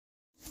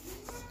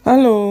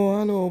Allô,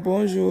 allô,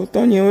 bonjour.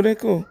 Tony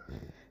Oreko.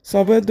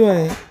 Sobe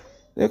doe.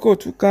 Reko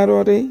tu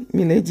karore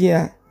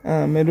miledia.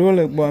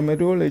 Medole bo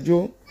medole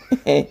jo.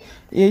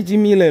 Ye ji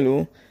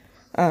milelo.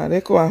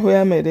 Reko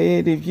ahoya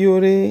mede de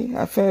viore,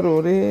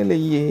 aferore le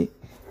ye.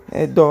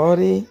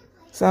 Dore.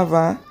 Ça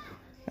va?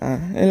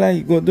 Ela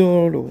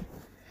igodoro.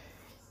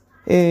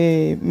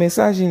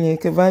 Message nye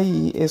que va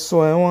y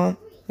soin.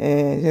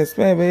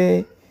 J'espère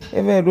be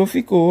eve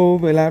rofiko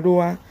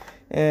beladoa.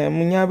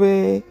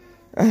 Munyabe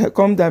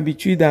comme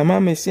d'habitude, ma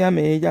messia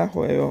me ya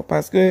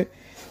parce que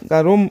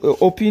garom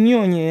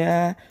opinion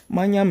ya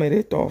manya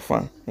mérite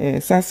enfin.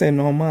 Ça c'est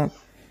normal.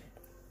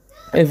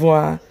 Et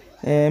voilà,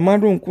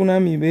 madon kuna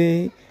mi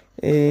be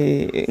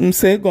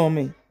mse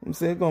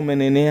gome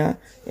nenea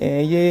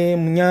ye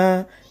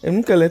munya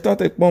mkele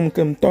tote kpom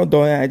kem to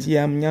do ya ji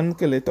ya munya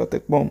mkele tote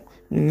kpom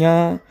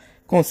munya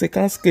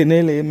conséquence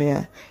kenele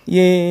mea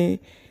ye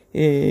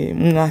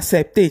mon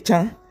accepter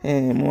chan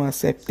mon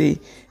accepter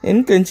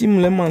en kanchi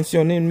mle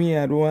mentionner mi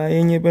adoa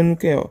enye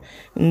benuke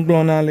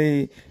nglona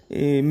le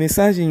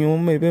message nyo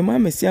me be ma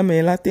mesia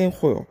me la ten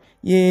kho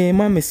ye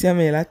ma mesia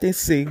me la ten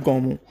se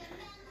gomo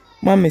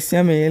ma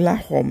mesia me la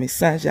ho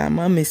message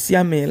ma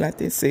mesia me la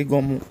ten se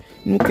gomo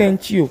nu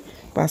kanchi o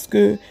parce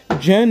que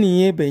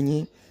journey e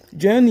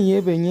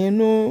benye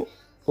no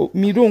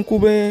mi don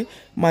kube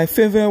my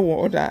favorite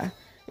word a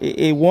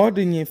word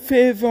in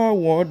favorite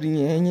word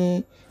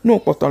in no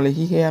potole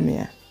hihe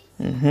amea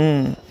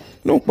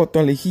no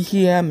potole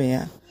hihe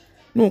amea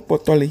no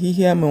potole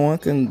hihe ame wan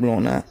ken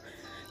glona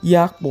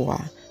yakboa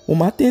o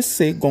matin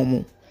se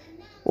gomo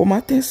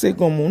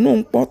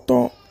no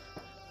poto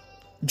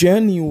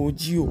journey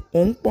oji o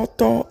on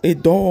poto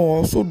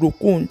edo so do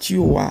konchi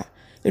o wa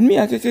emi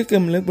akeke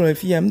kem le gbon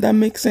fi am that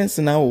make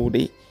sense na o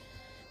de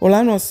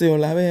ola no se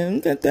ola be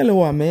nke tele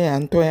wa me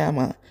anto ya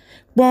ma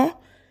bo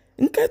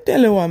nke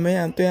tele wa me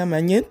anto ya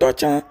ma nye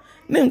tocha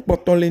ne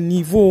poto le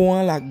niveau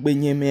wan la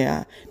gbenye me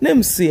a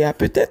nem se a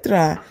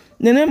peut-être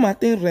nene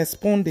matin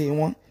répondre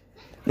wan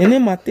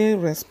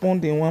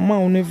ma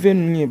on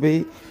venu nye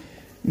be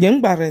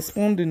yen ba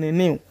répondre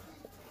nene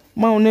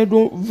ma on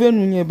do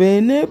venu nye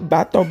be ne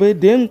bato be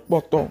de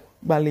poto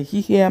ba le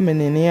hihe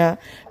amenene ya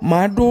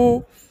ma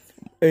do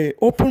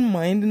open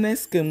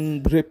mindedness que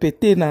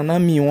répéter nana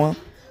miwa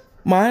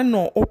ma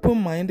no open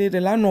minded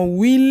la no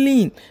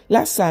willing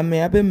la sa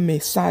me abe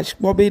message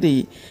bobe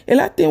de e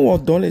la te wo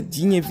don le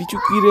dinye vitu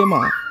kire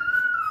ma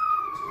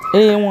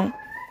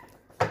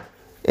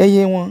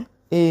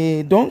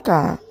donc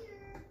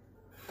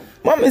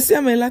ma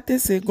mesia me la te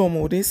se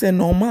gomode c'est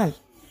normal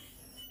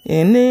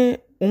ne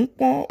on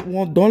po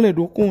wo don le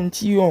do ko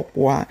nti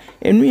okwa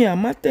enu ya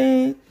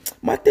matin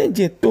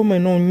je to me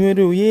no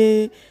nwere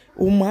ye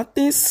o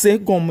matin se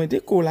gomme de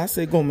ko la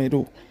se gomme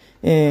do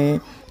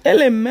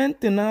elle est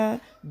maintenant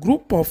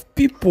group of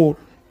people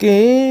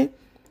que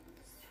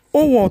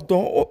o wodo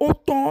o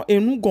ton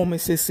enu gomme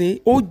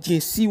sese o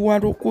jesi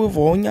waro ko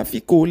vo onya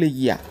fiko le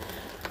ya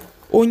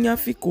onya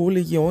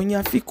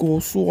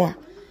fiko soa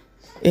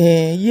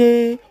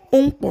ye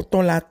on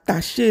poto la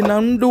tâcher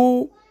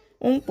nando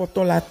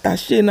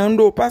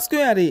parce que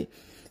yare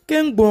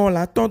ken gbo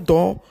la to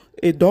do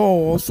e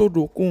do so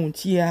do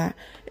kuntia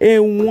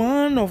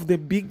one of the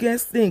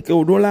biggest thing ke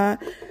odola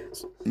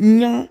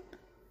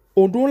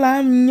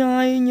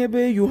nya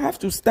nyebe you have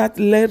to start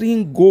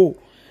letting go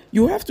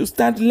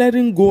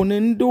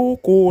nendo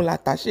ko la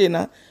tashe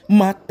na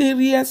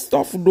material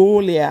stuff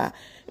do le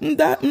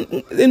nda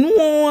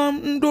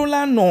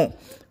ndola no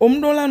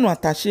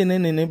attaché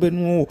ne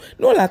benu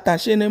no la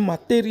attaché ne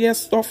material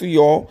stuff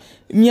yo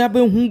miabe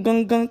hu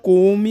gangan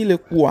ko mi le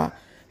kwa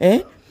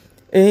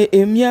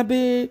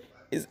miabe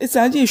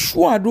ça dit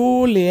choix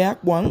do le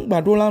akwa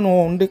ngbado la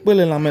no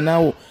ndekpele la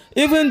menao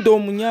even though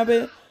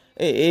munyabe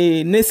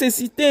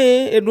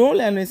nécessité et do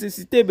la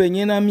nécessité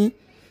benyena mi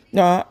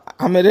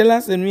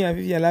amerela se nu ya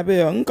vivia la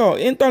be nko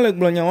into le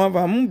glonya wa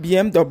va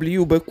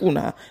BMW be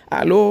kuna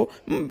allo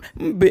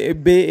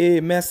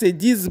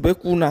Mercedes be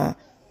kuna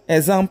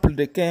exemple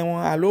de ken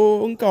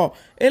allo nko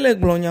ele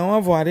glonya wa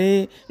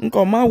voire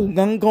nko ma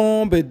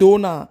ugangan be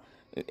dona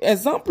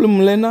exemple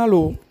mlena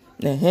lo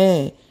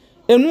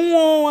enu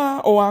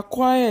wa o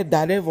acquire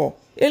darevo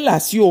ela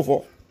si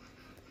ovo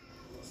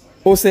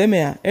o se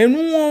mea enu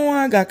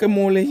wa ga ke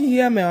mo le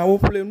hia me a wo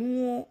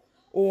plenu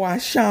o a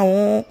sha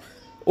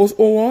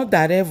o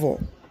darevo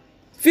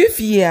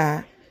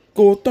fifia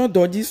ko to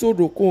doji so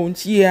do ko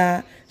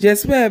ntia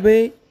j'espère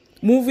be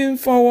moving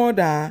forward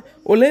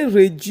o le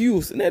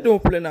reduce ne do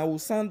plena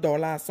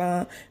 $100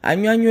 san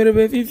anyanyo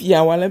be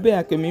fifia wala be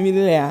a ke mi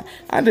le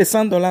a de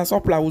 $100 so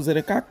pla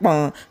uzere ka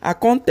pan a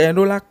compte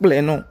do la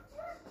ple no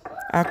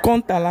a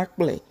compte la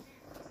ple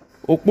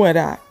o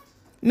poera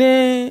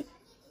ne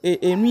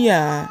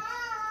nuia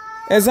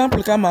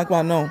exemple kama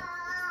kwa non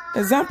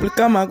exemple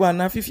kama kwa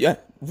na fifia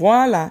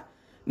voilà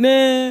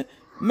ne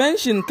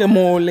mention que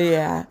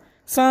molea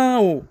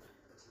sans o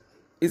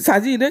ça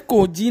dit de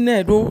ko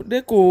dine do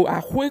de ko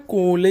ahwe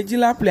ko leji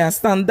la play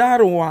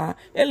standard wa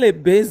elle est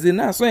base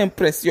na so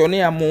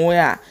impressionné à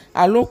moya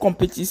allo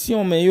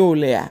compétition me yo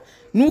le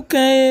nous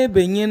quand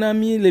benyena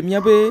mi le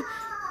miabe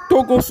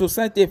Togo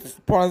society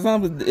par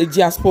exemple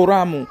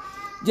diaspora mo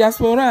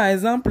diaspora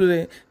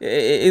exemple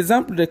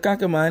de cas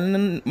que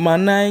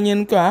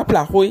mananyen ko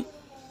apla hoi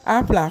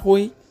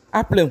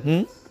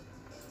apple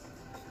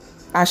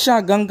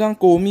achat gangan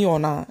ko mi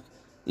ona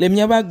le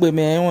miaba gbe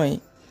me won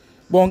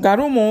bon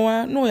garo mo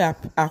wa no ya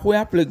ahwe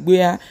apple gbe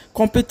ya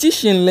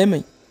competition le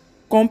me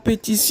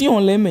competition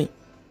le me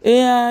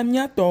e a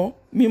miato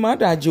mi ma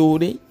da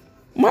jode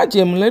ma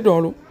jem le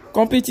dolo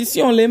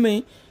competition le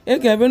me e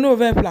ga be no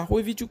ve pla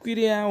ho vi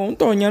chukwiri ya on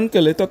to nyan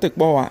kele to te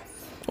gbo wa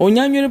o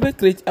nyan yure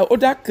be o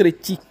da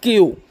critique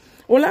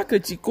o la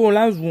critique o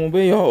la zuon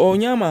be yo o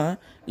nyama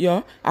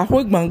yo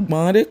ahwe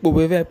gbangban re po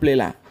be ve ple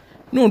la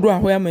no do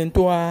ahwe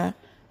amento a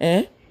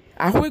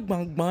ahwe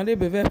gbangban re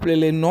be ve ple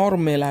les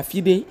normes la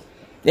fide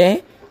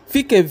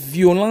fi que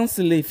violence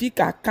le fi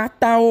ka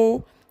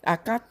katao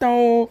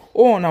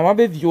on a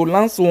wabe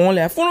violence on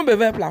le fonu be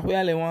ve pla ho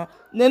ya le wa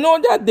ne no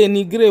da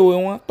dénigrer we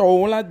wa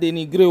to la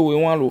dénigrer we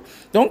wa lo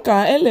donc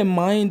elle est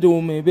mind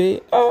o me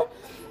be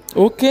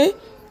OK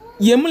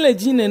yem le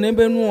ji ne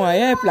be nu a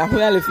ya pla ho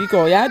ya le fi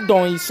ko ya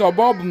don i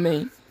suburb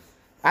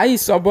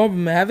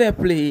me ave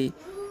play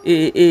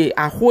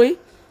ahwe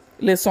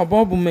le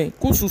suburb me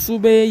kususu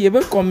be ye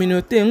be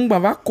communauté ngba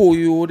va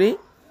koyore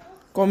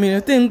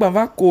communauté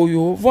ngba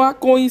koyo voir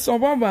ko i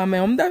suburb me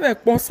on da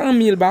avec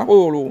 100,000 ba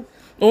euro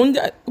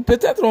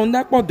peut-être on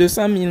a pas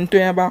 200,000 to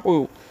ya ba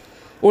euro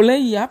au là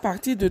il y a à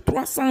partir de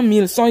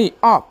 300,000 sont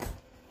up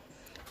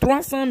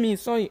 300,000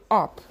 sont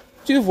up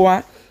tu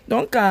vois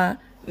donc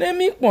ne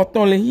mi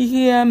poto le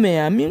hihi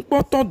me mi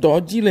poto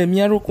doji le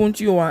mi aro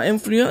konti o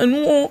influence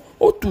nous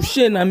o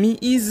toucher na mi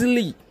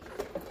easily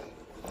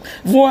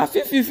voir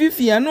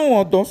fifi no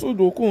odo so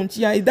do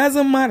konti it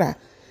doesn't matter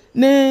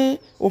ne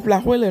o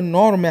plaho le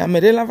norme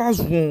amere la va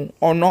zoom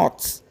or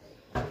not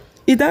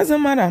it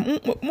doesn't matter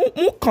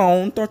mu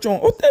kan to chon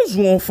o te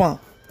zoom fan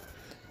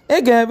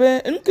e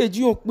gebe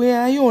nkeji o pe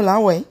ayo la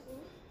we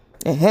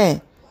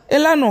et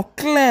là non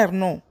clair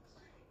non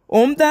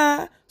on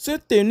da se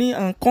tenir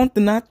en compte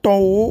na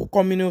to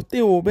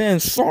communauté o be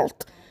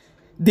insult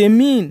de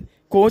mine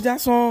ko ja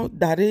so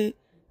dare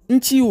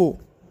nchi o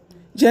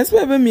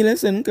j'espère be mi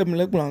lesen ke mi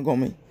le gban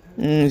gomi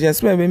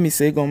j'espère be mi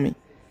se gomi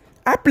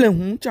appelle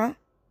hun cha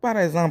par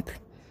exemple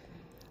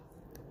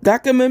da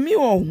ke me mi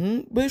o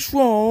hun be chou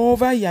o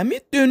va ya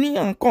mi tenir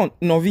en compte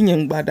no vi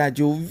nyen gbada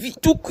jo vi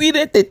tu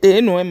kwire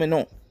tete no me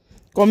no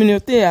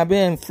communauté a be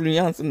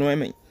influence no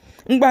me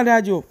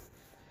ngbada jo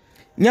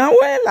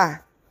nyawela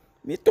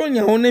mi to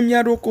nya one mi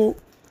adoko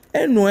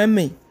eno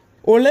eme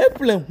o le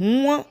ple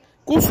huwa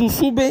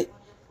kususu be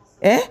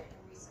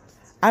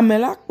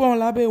amela pon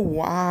la be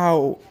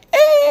wow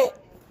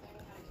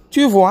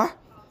tu vois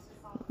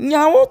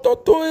nyawo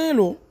toto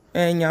lo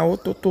nyawo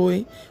toto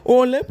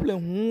o le ple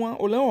huwa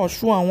o le o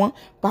shu awon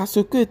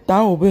parce que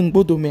ta o be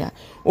ngbodo me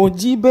o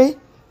ji be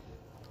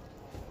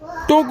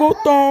togo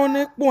to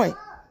ne po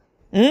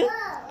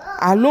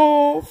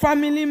allo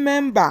family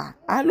member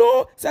allo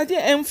ça dit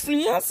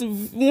influence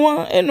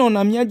moi et non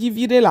na mia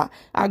divire là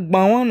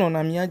agban won non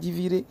na mia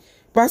divire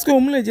parce que o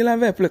mle je la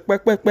ve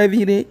pe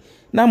vire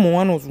na mo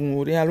wan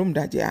ozunore allo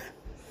mdajia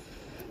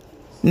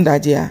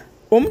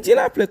o mji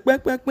la pe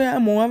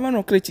mo wan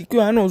no critique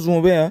an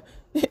ozunbe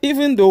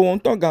even though on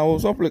to ga o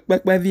so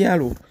pe vi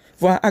allo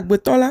voir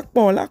agbeton la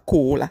po la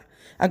ko la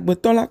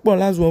agbeton la po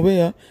la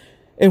zunbe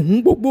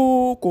ehun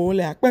gbogbo ko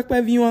le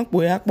pe vi won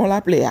po ya po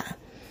la ple ya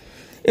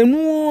et nous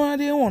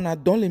on a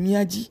dans les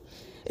miaji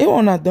et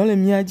on a dans les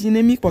miaji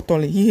ne mi poto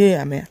le hihe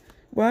ame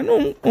wa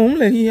no on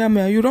le hihe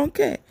ame you don't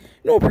care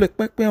no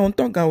plekpekpe on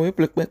to gawe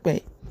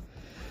plekpekpe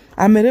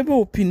amerebe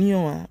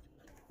opinion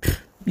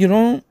you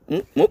know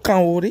mu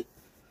kan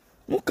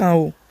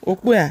o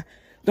okwe a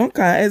donc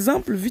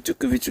exemple vitu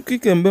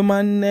que mbe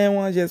manne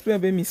wa j'espère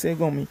be mi se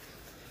gomi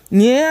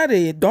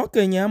niere donc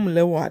nyam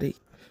le ware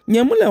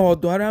nyam le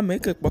odora me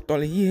ke poto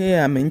le hihe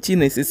ame nchi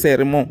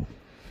nécessairement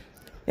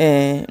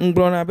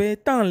nglona be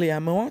temps le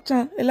ame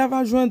wacha elle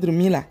va joindre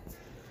mi là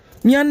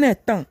mi en est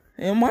temps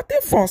moi te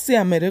forcer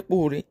à me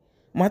reposer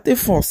moi te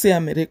forcer à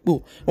me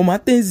reposer on m'a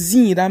te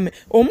zira me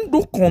on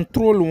do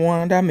contrôle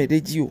wanda me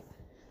redio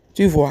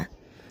tu vois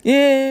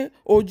et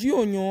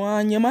audio nyo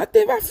anya ma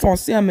te va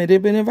forcer à me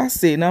rebene va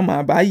se na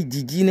ma ba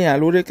ijiji ne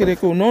alore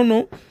kereko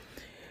non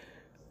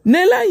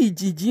ne la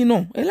ijiji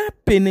non elle a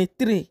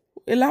pénétré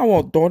elle a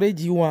odore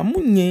ji wa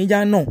munye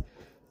ya non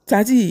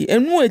ça dit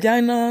enu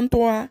eja na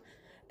ntoa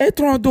et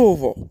trop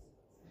d'ouvre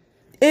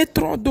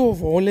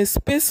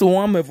l'espace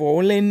ou me vo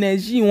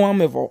l'énergie ou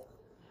me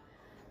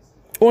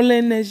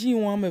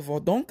vo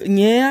donc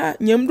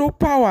nyem do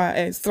power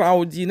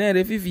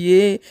extraordinaire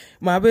vivie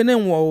ma bene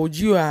wo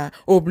oju a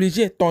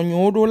obligé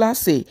tonyo do la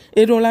se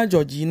e do la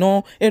joji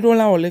no e do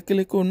la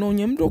olekeleko no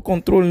nyem do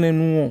contrôle ne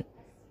nu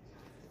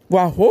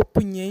wa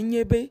hope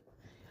nyebe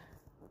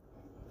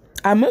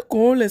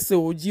ameko le se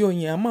oji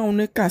onye ama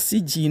one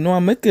kasi ji no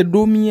ameke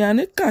do mi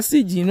ane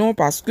kasi ji no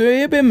parce que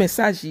yebe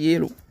message ye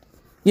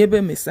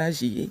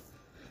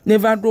ne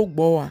va do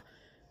gbo wa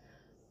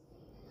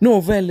nous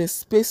vers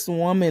l'espace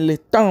ouame le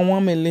temps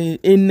ouame le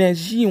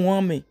énergie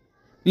ouame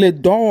le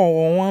dor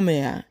ouame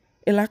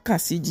et la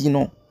kasi dit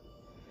non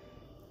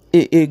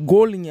et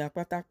goal n'y a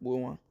pas ta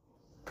pour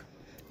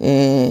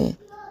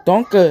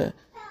donc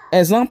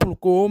exemple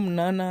comme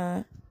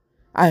nana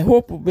I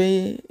hope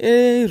be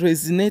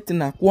resonate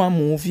na kwa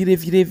mo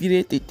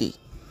vire tete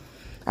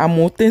a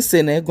monter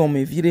sene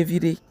gomme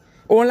vire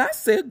on la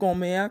se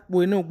gomme a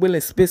pour no gbe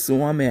l'espace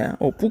ouame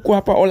o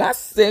pourquoi pas on la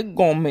se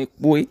gomme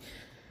pour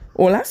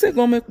on la se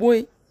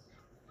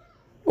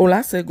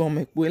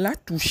gomme pour la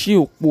toucher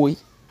au boy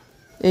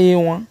et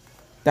one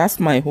that's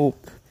my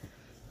hope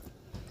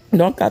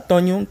donc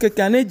atonyon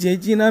kekane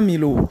jeji na mi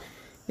lo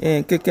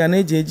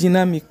kekane jeji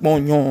na mi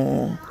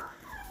ponyon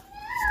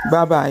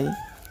bye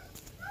bye.